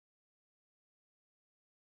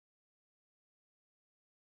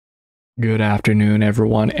Good afternoon,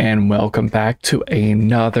 everyone, and welcome back to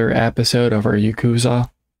another episode of our Yakuza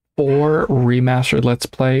 4 Remastered Let's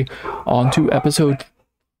Play. On to episode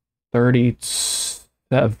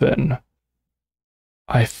 37,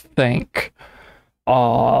 I think. It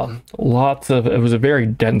was a very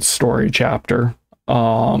dense story chapter.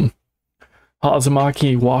 Hazumaki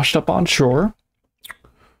washed up on shore.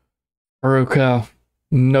 Haruka,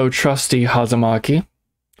 no trusty Hazumaki.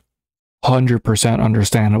 100%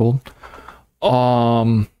 understandable.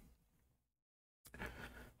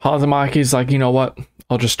 Hazumaki's like, you know what?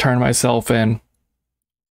 I'll just turn myself in.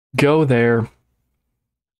 Go there.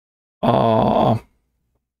 Run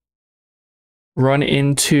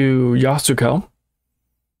into Yasuko.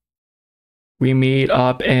 We meet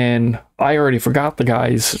up in, I already forgot the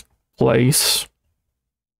guy's place.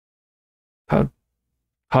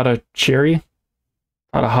 Tadahashi?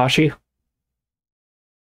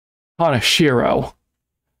 Hanashiro.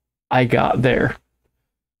 I got there.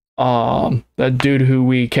 That dude who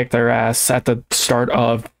we kicked their ass at the start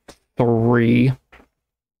of 3.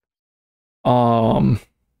 Got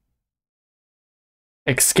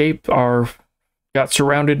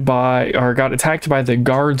attacked by the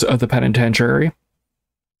guards of the penitentiary.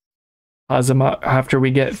 After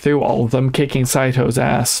we get through all of them, kicking Saito's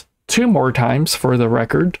ass 2 more times for the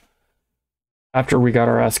record. After we got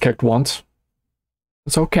our ass kicked once.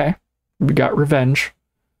 It's okay. We got revenge.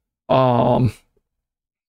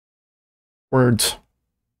 Words.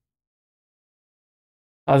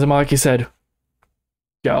 Hazumaki said,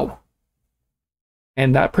 go.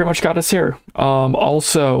 And that pretty much got us here.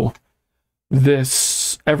 Also,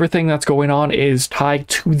 everything that's going on is tied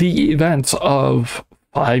to the events of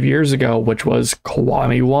 5 years ago, which was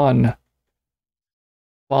Kiwami 1.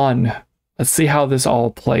 Fun. Let's see how this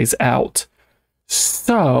all plays out.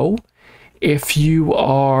 So, if you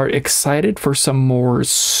are excited for some more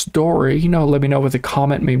story, let me know with a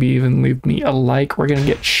comment, maybe even leave me a like. We're going to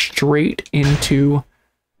get straight into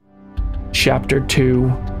Chapter 2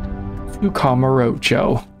 to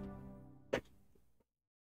Kamurocho.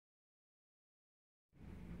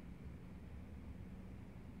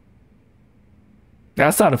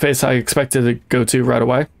 That's not a face I expected to go to right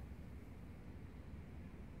away.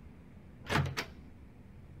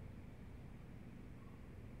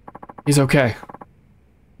 He's okay.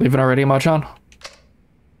 Leaving already, Machan?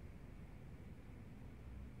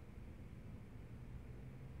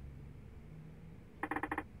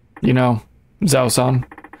 Zhao-san,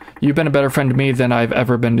 you've been a better friend to me than I've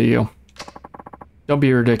ever been to you. Don't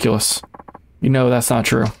be ridiculous. That's not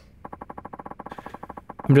true.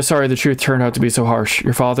 I'm just sorry the truth turned out to be so harsh.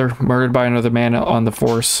 Your father, murdered by another man on the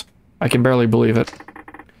force. I can barely believe it.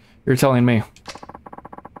 You're telling me.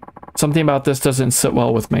 Something about this doesn't sit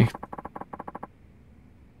well with me.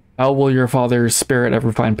 How will your father's spirit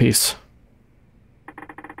ever find peace?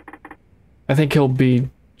 I think he'll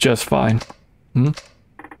be just fine.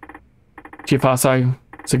 Chief Hasai,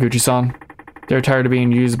 Saguchi-san, they're tired of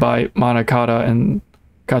being used by Manakata and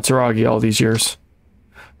Katsuragi all these years.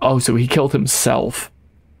 Oh, so he killed himself.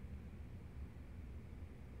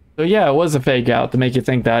 So yeah, it was a fake out to make you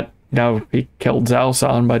think that, he killed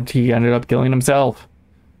Zhao-san, but he ended up killing himself.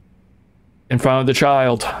 In front of the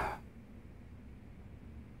child.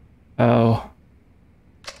 Oh.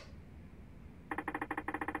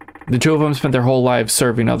 The two of them spent their whole lives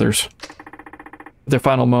serving others. Their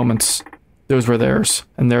final moments, those were theirs,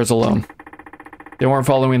 and theirs alone. They weren't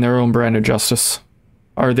following their own brand of justice.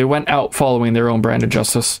 Or they went out following their own brand of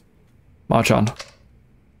justice. Machan.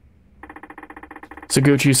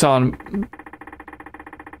 Saguchi-san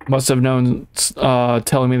must have known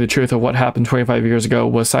telling me the truth of what happened 25 years ago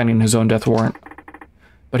was signing his own death warrant.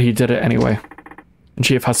 But he did it anyway. And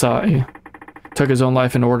Chief Hasai took his own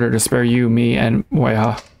life in order to spare you, me, and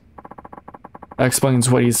Ueha. That explains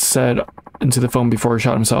what he said into the phone before he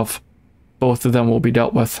shot himself. Both of them will be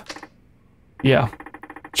dealt with. Yeah.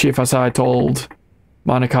 Chief Hasai told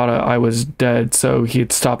Manakata I was dead, so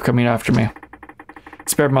he'd stop coming after me. He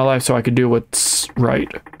spared my life so I could do what's right.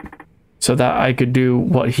 So that I could do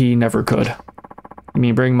what he never could. You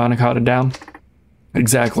mean bring Manakata down?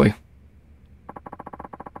 Exactly.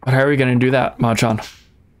 But how are we going to do that, Machan?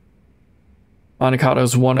 Manakata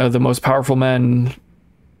is one of the most powerful men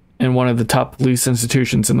in one of the top police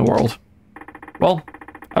institutions in the world. Well,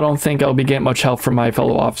 I don't think I'll be getting much help from my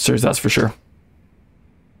fellow officers, that's for sure.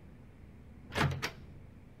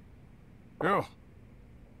 Yeah.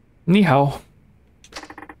 Ni hao.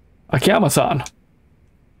 Akiyama-san.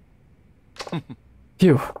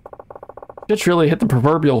 Phew. Bitch really hit the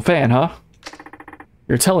proverbial fan, huh?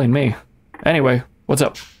 You're telling me. Anyway, what's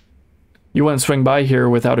up? You wouldn't swing by here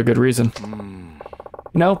without a good reason.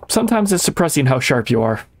 You know, sometimes it's surprising how sharp you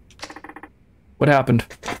are. What happened?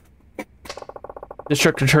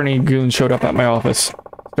 District Attorney goons showed up at my office.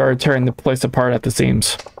 Started tearing the place apart at the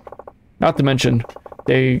seams. Not to mention,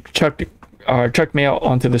 they chucked me out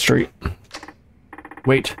onto the street.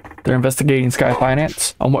 Wait, they're investigating Sky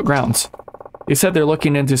Finance? On what grounds? They said they're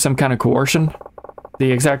looking into some kind of coercion.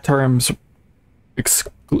 The exact terms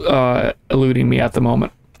eluding me at the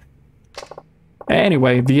moment.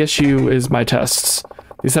 Anyway, the issue is my tests.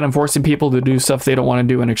 They said I'm forcing people to do stuff they don't want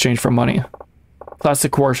to do in exchange for money.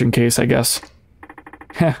 Classic coercion case, I guess.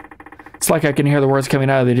 Heh. It's like I can hear the words coming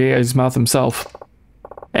out of the DA's mouth himself.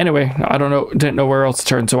 Anyway, I didn't know where else to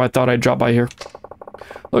turn, so I thought I'd drop by here.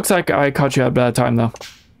 Looks like I caught you at a bad time, though.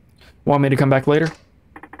 Want me to come back later?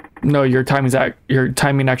 No, your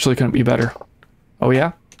timing actually couldn't be better. Oh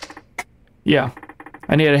yeah? Yeah.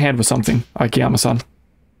 I needed a hand with something, Akiyama-san.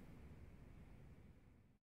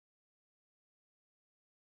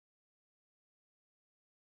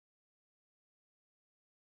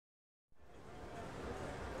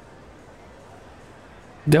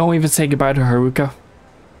 Don't even say goodbye to Haruka.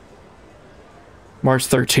 March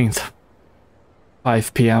 13th.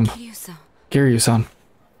 5 p.m. Kiryu-san.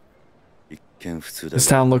 This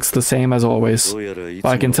town looks the same as always, but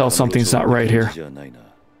I can tell something's not right here.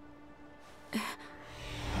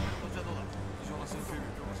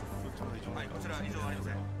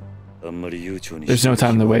 There's no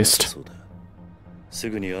time to waste.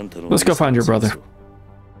 Let's go find your brother.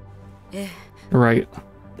 Right.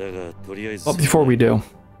 But before we do,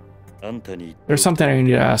 there's something I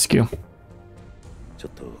need to ask you.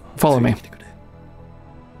 Follow me.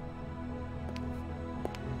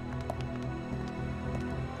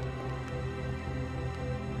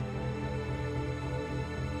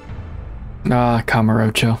 Ah,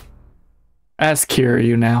 Kamurocho. Ask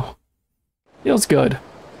Kiryu now. Feels good.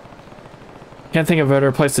 Can't think of a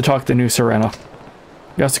better place to talk than New Serena.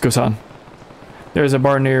 Yasuko-san. There's a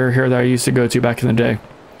bar near here that I used to go to back in the day.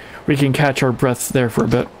 We can catch our breaths there for a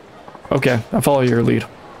bit. Okay, I'll follow your lead.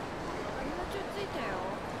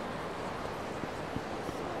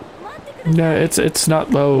 No, it's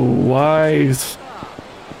not low. Why?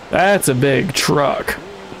 That's a big truck.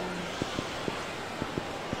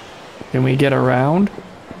 Can we get around?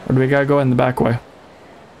 Or do we gotta go in the back way?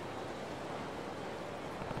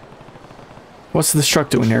 What's this truck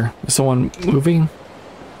doing here? Is someone moving?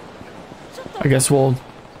 I guess we'll...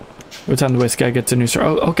 No time to waste, gotta get to New Star.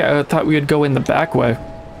 Oh, okay, I thought we would go in the back way.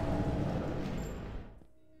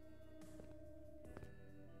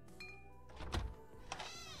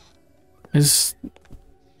 Is...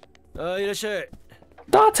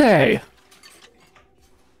 Date!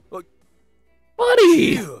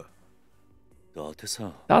 Buddy!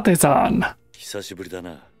 Date-san!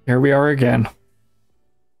 Here we are again.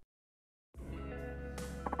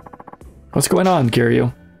 What's going on,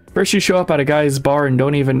 Kiryu? First you show up at a guy's bar and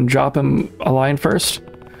don't even drop him a line first?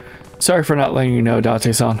 Sorry for not letting you know,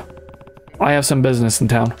 Date-san. I have some business in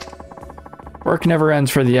town. Work never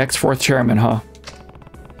ends for the ex-4th chairman, huh?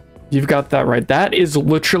 You've got that right. That is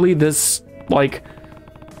literally this, like...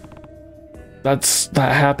 That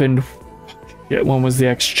happened... Yeah, when was the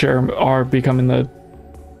ex-chairman are becoming the...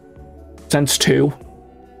 Since 2?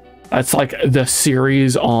 That's like the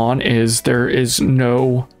series on is there is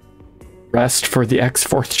no rest for the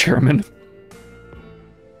ex-4th chairman.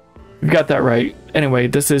 You've got that right. Anyway,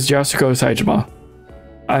 this is Yasuko Saejima.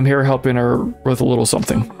 I'm here helping her with a little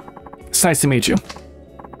something. It's nice to meet you.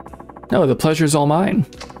 No, the pleasure's all mine.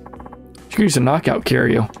 She's a knockout,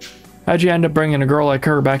 Kiryu. How'd you end up bringing a girl like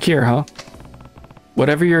her back here, huh?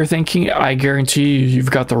 Whatever you're thinking, I guarantee you've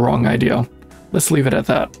got the wrong idea. Let's leave it at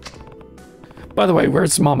that. By the way,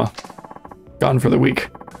 where's Mama? Gone for the week.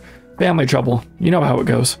 Family trouble. You know how it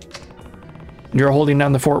goes. You're holding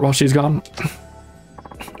down the fort while she's gone?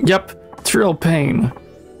 Yep, it's real pain.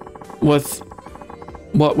 With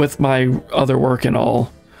my other work and all.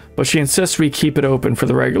 But she insists we keep it open for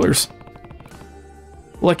the regulars.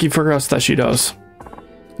 Lucky for us that she does.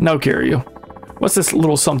 No, Kiryu. What's this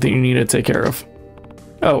little something you need to take care of?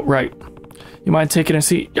 Oh, right. You mind taking a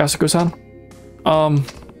seat, Yasuko-san?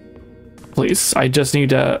 Please, I just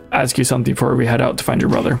need to ask you something before we head out to find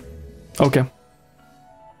your brother. Okay.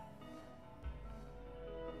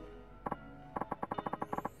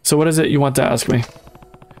 So what is it you want to ask me?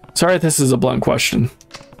 Sorry if this is a blunt question.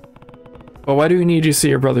 But why do you need to see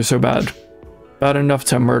your brother so bad? Bad enough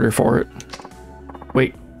to murder for it.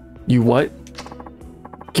 Wait, you what?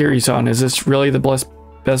 Kiryu-san, is this really the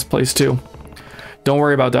best place to? Don't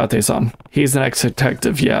worry about Date-san. He's an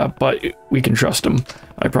ex-detective, yeah, but we can trust him.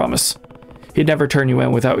 I promise. He'd never turn you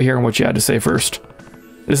in without hearing what you had to say first.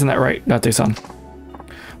 Isn't that right, Date-san?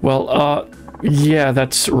 Well, yeah,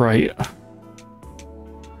 that's right.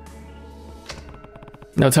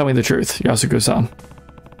 Now tell me the truth, Yasuko-san.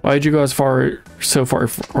 Why did you go so far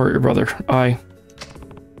for your brother?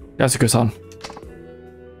 Yasuko-san.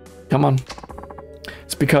 Come on.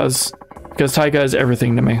 It's because Taiga is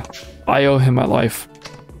everything to me. I owe him my life.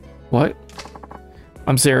 What?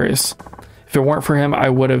 I'm serious. If it weren't for him, I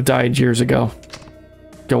would have died years ago.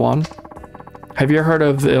 Go on. Have you heard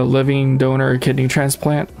of the living donor kidney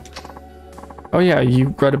transplant? Oh yeah,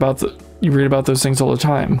 you read about those things all the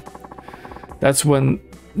time. That's when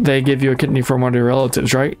they give you a kidney from one of your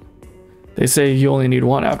relatives, right? They say you only need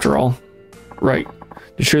one after all. Right.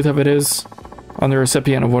 The truth of it is, I'm the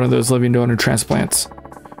recipient of one of those living donor transplants.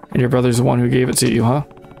 And your brother's the one who gave it to you, huh?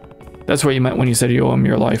 That's what you meant when you said you owe him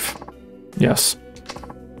your life. Yes.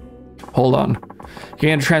 Hold on.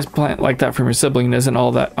 Getting a transplant like that from your sibling isn't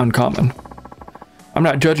all that uncommon. I'm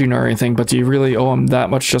not judging or anything, but do you really owe him that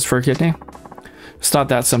much just for a kidney? It's not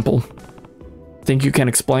that simple. Think you can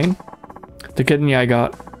explain? The kidney I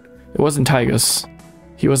got, it wasn't Taiga's.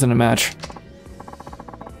 He wasn't a match.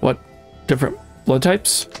 What? Different blood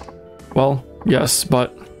types? Well, yes, but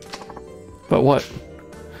what?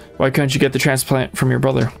 Why couldn't you get the transplant from your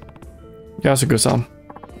brother? Yasuko-san.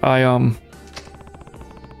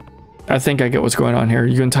 I think I get what's going on here.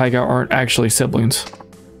 You and Taiga aren't actually siblings.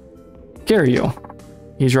 Kiryu.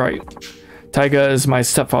 He's right. Taiga is my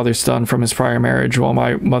stepfather's son from his prior marriage, while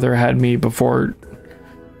my mother had me before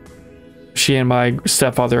she and my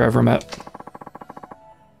stepfather ever met.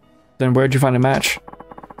 Then where'd you find a match?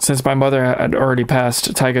 Since my mother had already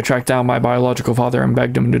passed, Taiga tracked down my biological father and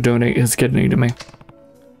begged him to donate his kidney to me.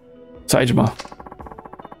 Saejima.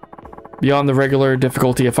 Beyond the regular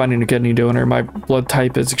difficulty of finding a kidney donor, my blood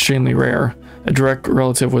type is extremely rare. A direct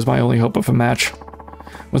relative was my only hope of a match.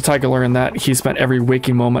 When Taiga learned that, he spent every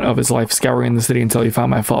waking moment of his life scouring the city until he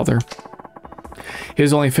found my father. He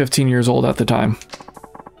was only 15 years old at the time.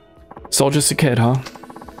 Still just a kid, huh?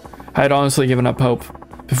 I had honestly given up hope.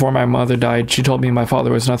 Before my mother died, she told me my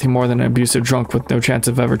father was nothing more than an abusive drunk with no chance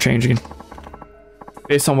of ever changing.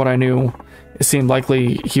 Based on what I knew, it seemed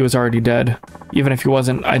likely he was already dead. Even if he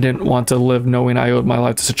wasn't, I didn't want to live knowing I owed my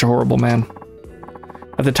life to such a horrible man.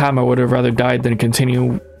 At the time, I would have rather died than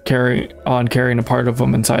continue carrying a part of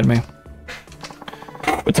him inside me.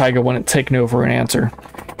 But Taiga wouldn't take no for an answer.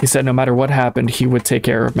 He said no matter what happened, he would take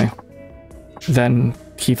care of me. Then,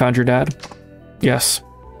 he found your dad? Yes.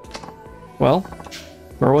 Well,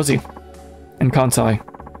 where was he? In Kansai.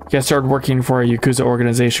 He had started working for a Yakuza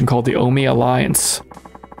organization called the Omi Alliance.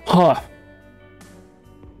 Huh.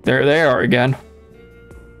 There they are again.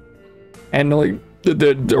 And like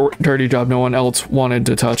the dirty job no one else wanted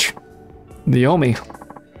to touch. The Omi.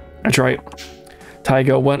 That's right.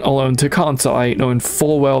 Taiga went alone to Kansai, knowing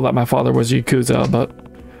full well that my father was Yakuza, but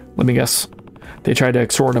let me guess. They tried to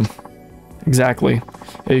extort him. Exactly.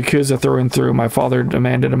 A Yakuza through and through, my father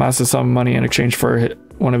demanded a massive sum of money in exchange for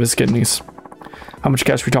one of his kidneys. How much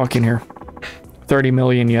cash are we talking here? 30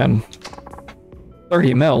 million yen.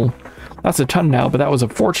 30 mil? That's a ton now, but that was a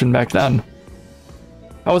fortune back then.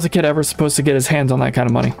 How was a kid ever supposed to get his hands on that kind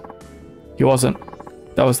of money? He wasn't.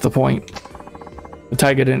 That was the point. But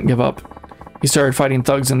Taiga didn't give up. He started fighting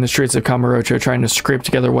thugs in the streets of Kamurocho, trying to scrape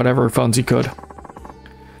together whatever funds he could.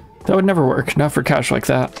 That would never work, not for cash like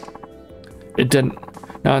that. It didn't.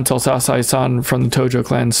 Not until Sasai-san from the Tojo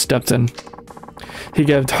clan stepped in. He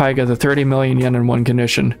gave Taiga the 30 million yen in one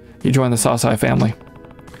condition. He joined the Sasai family.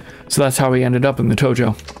 So that's how he ended up in the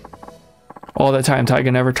Tojo. All that time,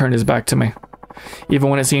 Taiga never turned his back to me. Even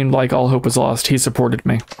when it seemed like all hope was lost, he supported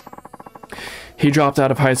me. He dropped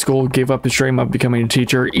out of high school, gave up his dream of becoming a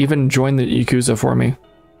teacher, even joined the Yakuza for me.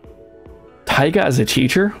 Taiga as a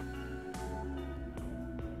teacher?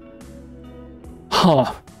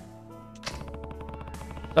 Huh.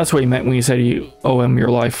 That's what he meant when you said you owe him your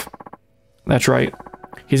life. That's right.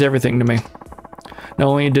 He's everything to me. Not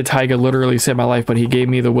only did Taiga literally save my life, but he gave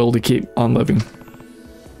me the will to keep on living.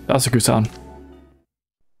 Yasuko-san.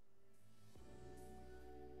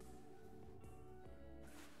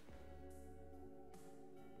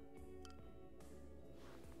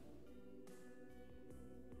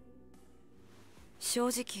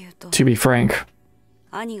 To be frank,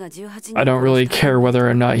 I don't really care whether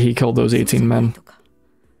or not he killed those 18 men.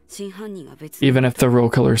 Even if the real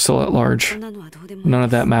killer's still at large, none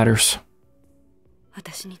of that matters.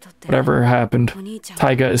 Whatever happened,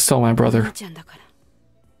 Taiga is still my brother.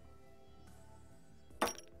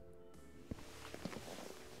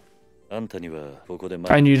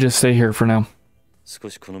 I need you to stay here for now.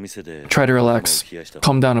 Try to relax.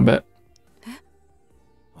 Calm down a bit.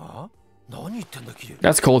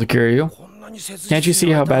 That's cold, Kiryu. Can't you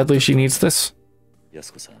see how badly she needs this?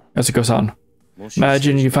 Yasuko-san.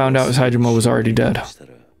 Imagine you found out Saejima was already dead.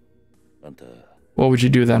 What would you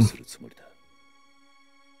do then?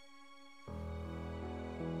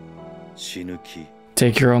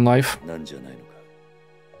 Take your own life?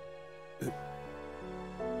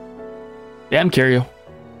 Damn, Kiryu.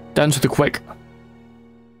 Done to the quick.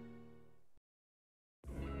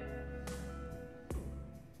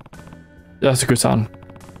 Yasuko-san.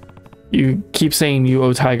 You keep saying you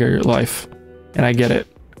owe Taiga your life, and I get it.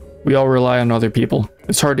 We all rely on other people.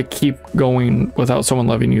 It's hard to keep going without someone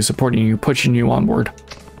loving you, supporting you, pushing you onward.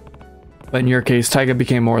 But in your case, Taiga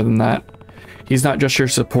became more than that. He's not just your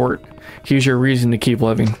support, he's your reason to keep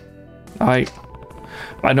living. I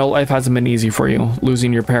know life hasn't been easy for you.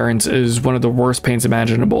 Losing your parents is one of the worst pains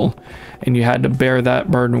imaginable, and you had to bear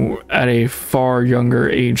that burden at a far younger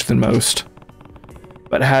age than most.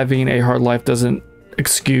 But having a hard life doesn't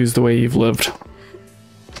excuse the way you've lived.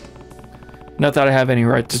 Not that I have any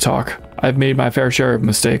right to talk. I've made my fair share of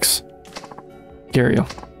mistakes. Kiryu.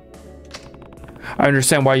 I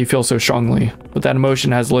understand why you feel so strongly, but that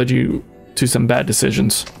emotion has led you to some bad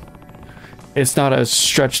decisions. It's not a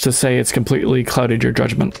stretch to say it's completely clouded your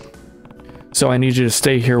judgment. So I need you to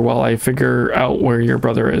stay here while I figure out where your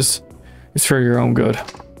brother is. It's for your own good.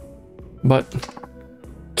 But,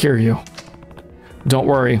 Kiryu, don't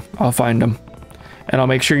worry, I'll find him. And I'll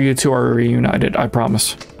make sure you two are reunited, I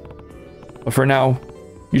promise. But for now,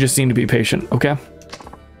 you just need to be patient, okay?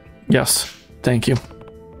 Yes, thank you.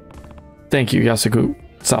 Thank you,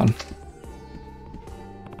 Yasuko-san.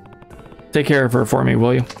 Take care of her for me,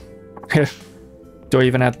 will you? Do you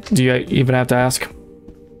even have to ask?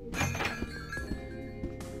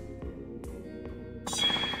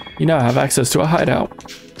 You now have access to a hideout.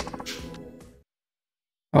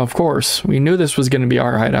 Of course, we knew this was going to be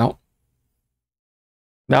our hideout.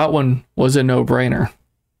 That one was a no-brainer.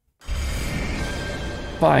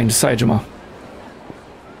 Find Saejima.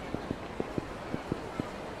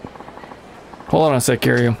 Hold on a sec,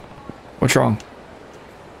 Kiryu. What's wrong?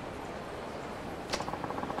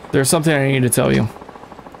 There's something I need to tell you.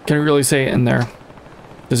 Can you really say it in there?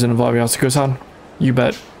 Does it involve Yasuko-san? You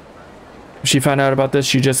bet. If she found out about this,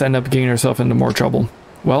 she'd just end up getting herself into more trouble.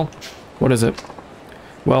 Well, what is it?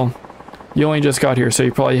 Well, you only just got here, so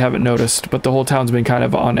you probably haven't noticed, but the whole town's been kind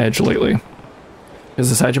of on edge lately.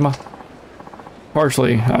 Is it Saejima?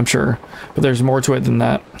 Partially, I'm sure, but there's more to it than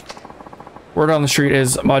that. Word on the street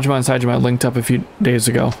is Majima and Saejima linked up a few days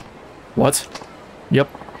ago. What? Yep.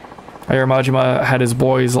 I hear Majima had his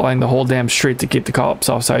boys line the whole damn street to keep the cops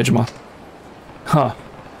off Saejima. Huh.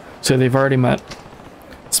 So they've already met.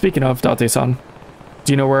 Speaking of, Date-san,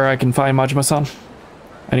 do you know where I can find Majima-san?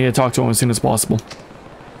 I need to talk to him as soon as possible.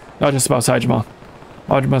 Not just about Saejima.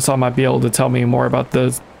 Majima-san might be able to tell me more about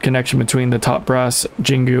the connection between the top brass,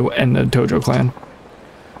 Jingu, and the Tojo clan.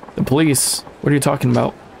 The police? What are you talking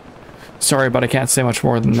about? Sorry, but I can't say much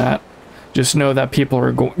more than that. Just know that people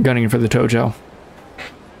are gunning for the Tojo.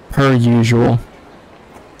 Per usual.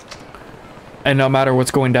 And no matter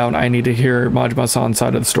what's going down, I need to hear Majima-san's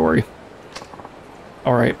side of the story.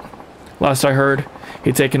 Alright. Last I heard,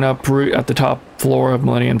 he'd taken up root at the top floor of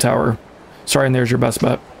Millennium Tower. Sorry, and there's your best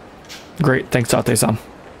bet. Great, thanks, Date-san.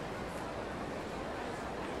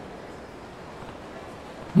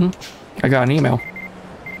 I got an email.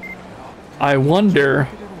 I wonder...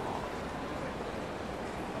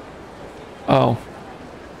 Oh.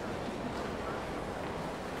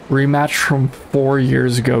 Rematch from 4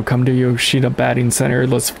 years ago. Come to Yoshida Batting Center.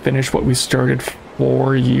 Let's finish what we started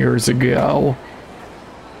 4 years ago.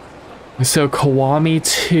 So Kiwami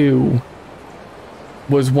 2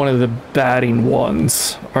 was one of the batting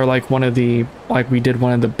ones. Or like one of the... Like we did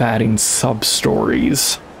one of the batting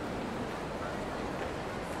sub-stories.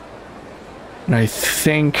 And I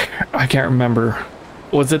think... I can't remember.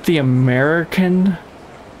 Was it the American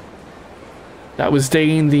that was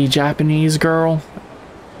dating the Japanese girl?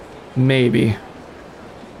 Maybe.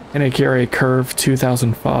 And it carried Curve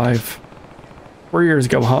 2005. 4 years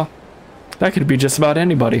ago, huh? That could be just about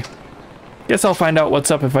anybody. Guess I'll find out what's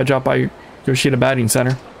up if I drop by Yoshida Batting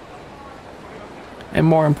Center. And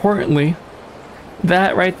more importantly,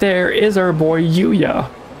 that right there is our boy Yuya.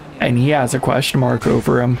 And he has a question mark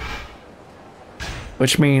over him.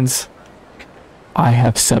 Which means I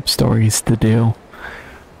have sub-stories to do.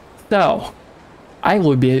 So, I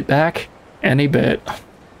will be back in a bit.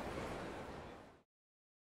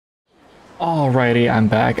 Alrighty, I'm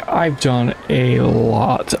back. I've done a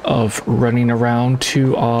lot of running around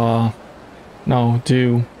to,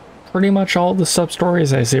 do pretty much all the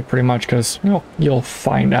sub-stories. I say pretty much because, you'll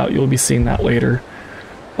find out. You'll be seeing that later.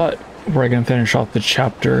 But we're gonna finish off the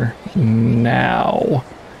chapter now.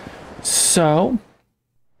 So,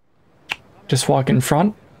 just walk in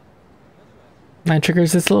front. That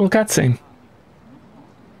triggers this little cutscene.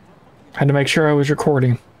 Had to make sure I was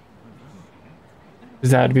recording,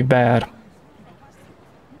 because that'd be bad.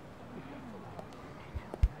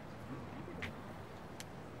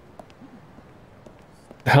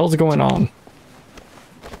 The hell's going on?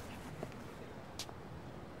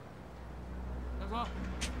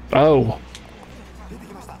 Oh.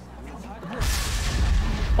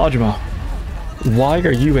 Majima, why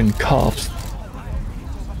are you in cuffs?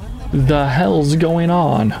 The hell's going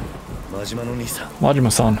on?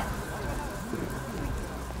 Majima-san.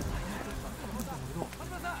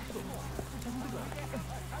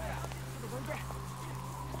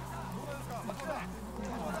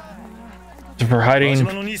 For hiding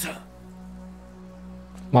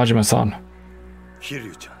Majima-san.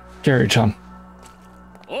 Kiryu-chan.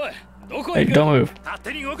 Hey, don't move.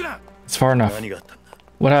 It's far enough.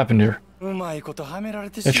 What happened here?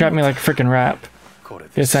 They trapped me like a freaking rat.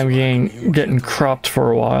 Guess I'm getting cropped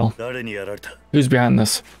for a while. Who's behind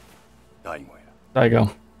this?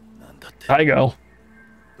 Daigo. Daigo?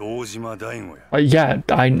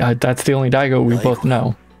 Yeah, that's the only Daigo we both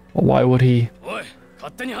know. Well, why would he?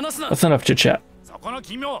 That's enough chit chat.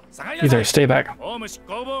 Either stay back,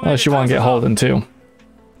 unless you want to get hauled in too.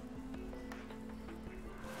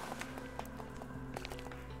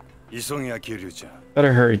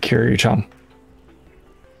 Better hurry, Kiryu-chan.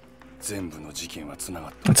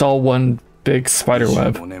 It's all one big spider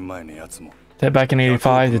web. That back in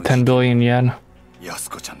 85 to 10 billion yen.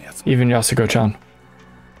 Even Yasuko-chan.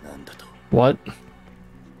 What?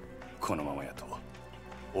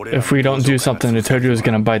 If we don't do something, the Tojo is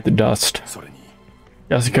gonna bite the dust.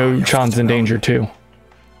 Yasuko-chan's in danger too.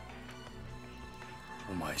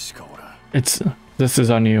 This is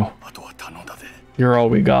on you. You're all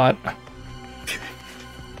we got.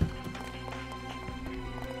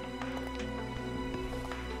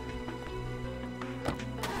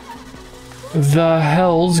 The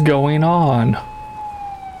hell's going on?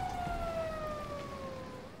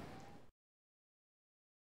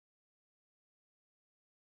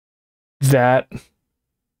 That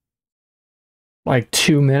like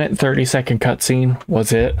 2-minute 30-second cutscene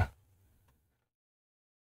was it?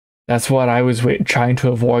 That's what I was trying to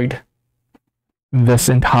avoid this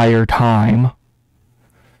entire time.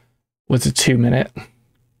 Was a 2-minute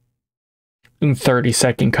and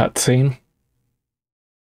 30-second cutscene.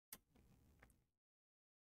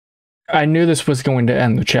 I knew this was going to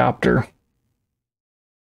end the chapter.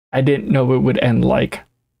 I didn't know it would end like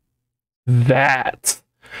that.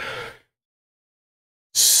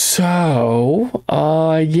 So,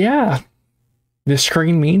 yeah. This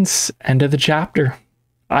screen means end of the chapter.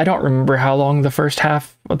 I don't remember how long the first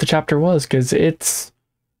half of the chapter was, because it's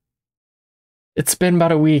been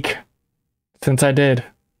about a week since I did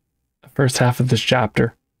the first half of this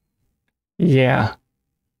chapter. Yeah.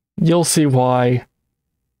 You'll see why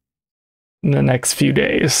in the next few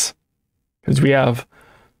days, because we have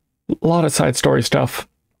a lot of side story stuff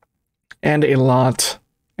and a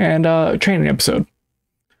training episode.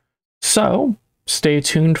 So stay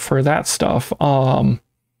tuned for that stuff.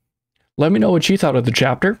 Let me know what you thought of the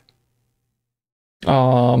chapter.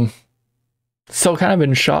 Still kind of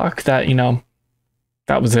in shock that,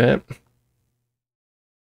 that was it.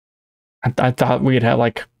 I thought we'd had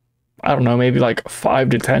like, I don't know, maybe like 5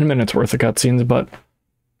 to 10 minutes worth of cutscenes, but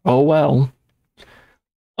oh well.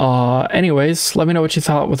 Anyways, let me know what you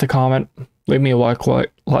thought with a comment. Leave me a like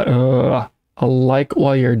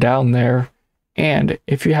while you're down there. And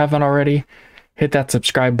if you haven't already, hit that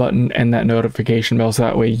subscribe button and that notification bell so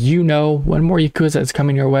that way you know when more Yakuza is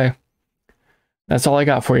coming your way. That's all I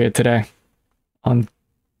got for you today.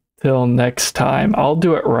 Until next time, I'll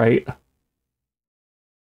do it right.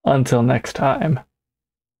 Until next time.